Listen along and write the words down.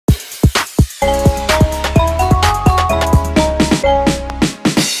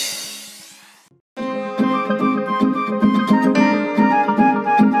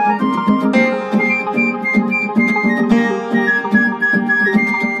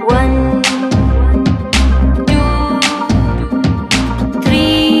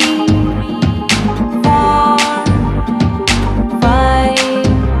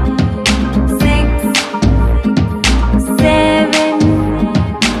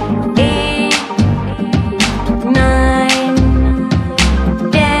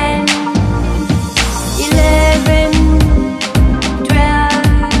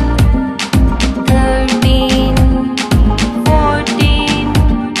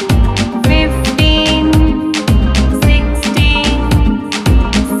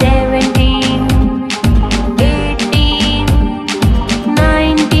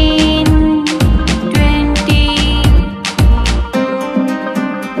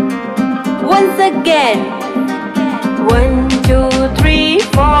Once again. 1, 2, 3,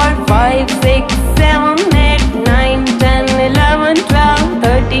 4, 5, 6, 7, 8, 9, 10, 11, 12,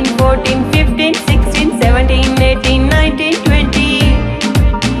 13, 14, 15, 16, 17, 18, 19, 20.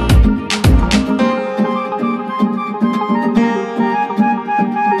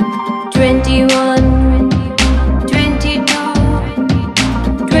 21, 22,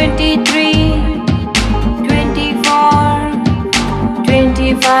 23, 24,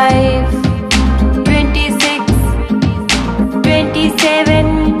 25, 26,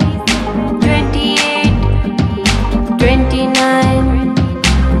 27, 28, 29,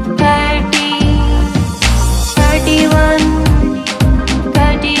 30, 31,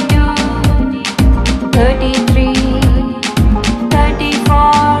 32, 33,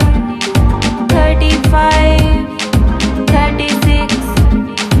 34, 35, 36,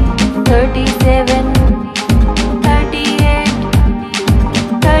 37, 38,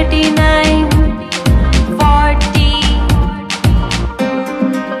 39, 40.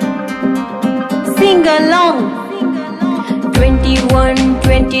 Sing along. 21,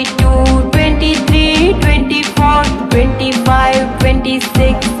 22, 23, 24, 25,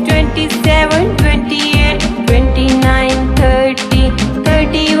 26, 27, 28, 29, 30,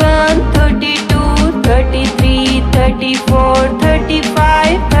 31, 32, 33, 34,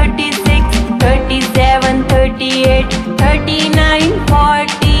 35, 36, 37, 38, 39,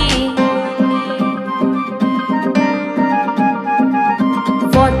 40.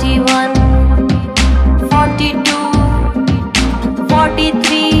 41, 42,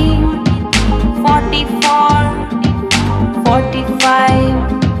 43, 44,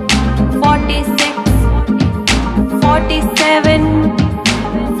 45, 46, 47,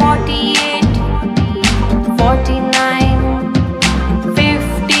 48, 49,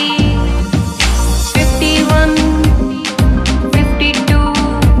 50, 51, 52,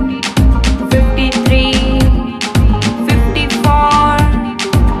 53, 54,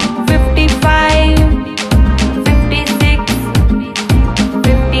 55, 56,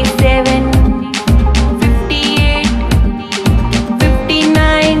 57, 58,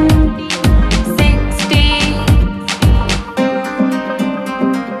 59, 60.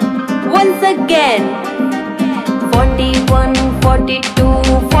 Once again. 41, 42,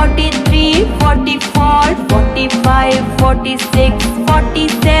 43, 44, 45, 46,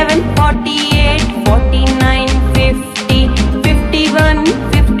 47, 48, 49, 50, 51,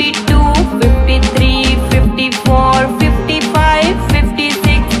 52, 53, 54, 55,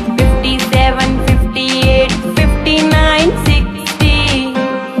 56, 57, 58, 59, 60.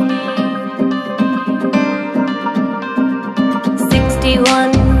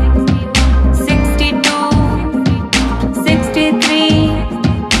 61, 62, 63,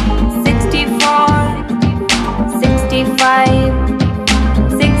 64, 65,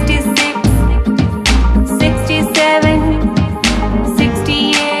 66, 67,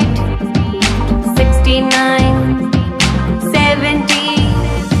 68, 69, 70,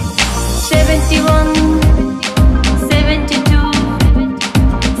 71, 72,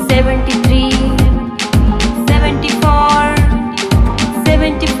 73, 74,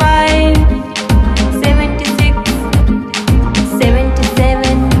 75, 76,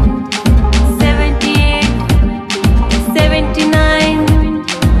 77, 78, 79,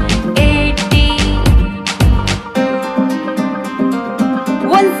 80.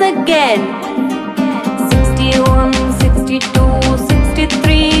 Once again. 61, 62,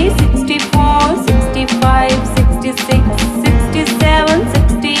 63, 64, 65, 66, 67,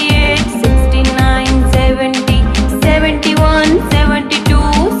 68, 69, 70, 71,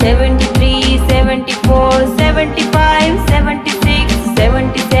 72, 73, 74, 75, 76,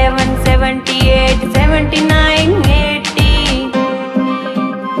 77, 78, 79, 80.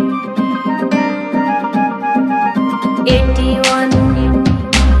 81,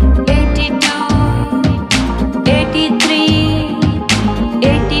 82, 83,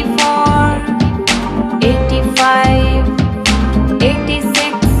 84, 85,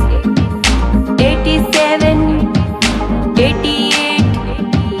 86, 87, 88,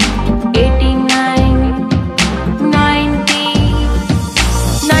 89, 90,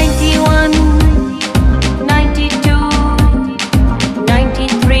 91, 92,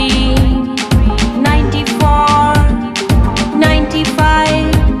 93, 94,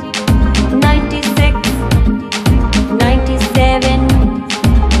 95, 96, 97,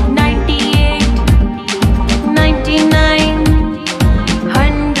 98, 99,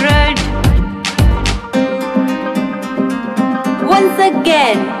 100. Once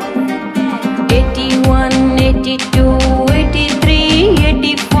again. 81, 82, 83,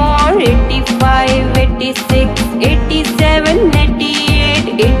 84, 85, 86, 87,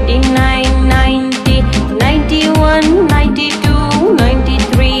 88, 89,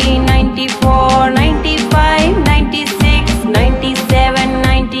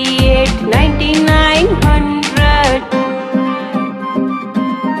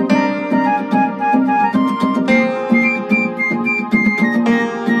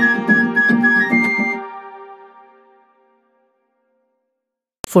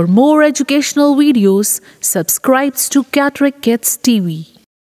 For more educational videos, subscribe to Catrack Kids TV.